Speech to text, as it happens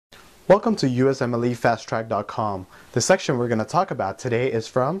Welcome to USMLEFasttrack.com. The section we're going to talk about today is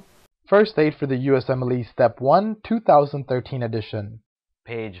from First Aid for the USMLE Step 1, 2013 edition.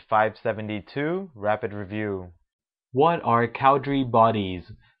 Page 572, Rapid Review. What are Cowdry bodies?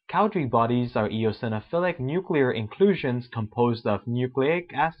 Cowdry bodies are eosinophilic nuclear inclusions composed of nucleic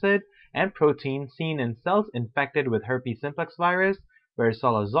acid and protein seen in cells infected with herpes simplex virus,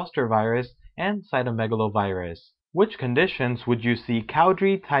 varicella zoster virus, and cytomegalovirus. Which conditions would you see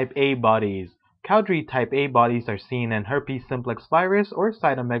Cowdry type A bodies? Cowdry type A bodies are seen in herpes simplex virus or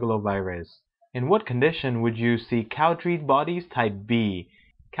cytomegalovirus. In what condition would you see Cowdry bodies type B?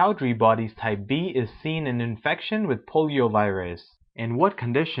 Cowdry bodies type B is seen in infection with poliovirus. In what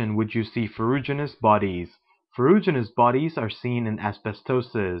condition would you see ferruginous bodies? Ferruginous bodies are seen in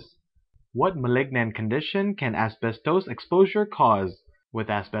asbestosis. What malignant condition can asbestos exposure cause? With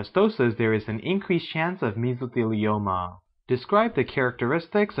asbestosis, there is an increased chance of mesothelioma. Describe the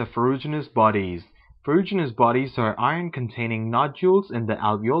characteristics of ferruginous bodies. Ferruginous bodies are iron-containing nodules in the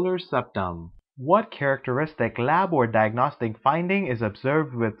alveolar septum. What characteristic lab or diagnostic finding is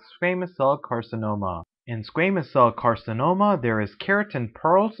observed with squamous cell carcinoma? In squamous cell carcinoma, there is keratin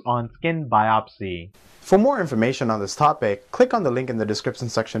pearls on skin biopsy. For more information on this topic, click on the link in the description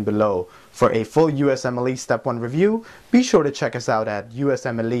section below. For a full USMLE Step 1 review, be sure to check us out at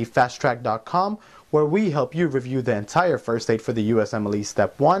USMLEFasttrack.com, where we help you review the entire first aid for the USMLE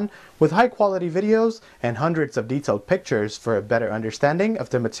Step 1 with high-quality videos and hundreds of detailed pictures for a better understanding of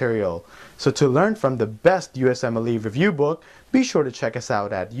the material. So to learn from the best USMLE review book, be sure to check us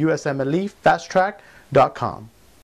out at USMLEFasttrack.com.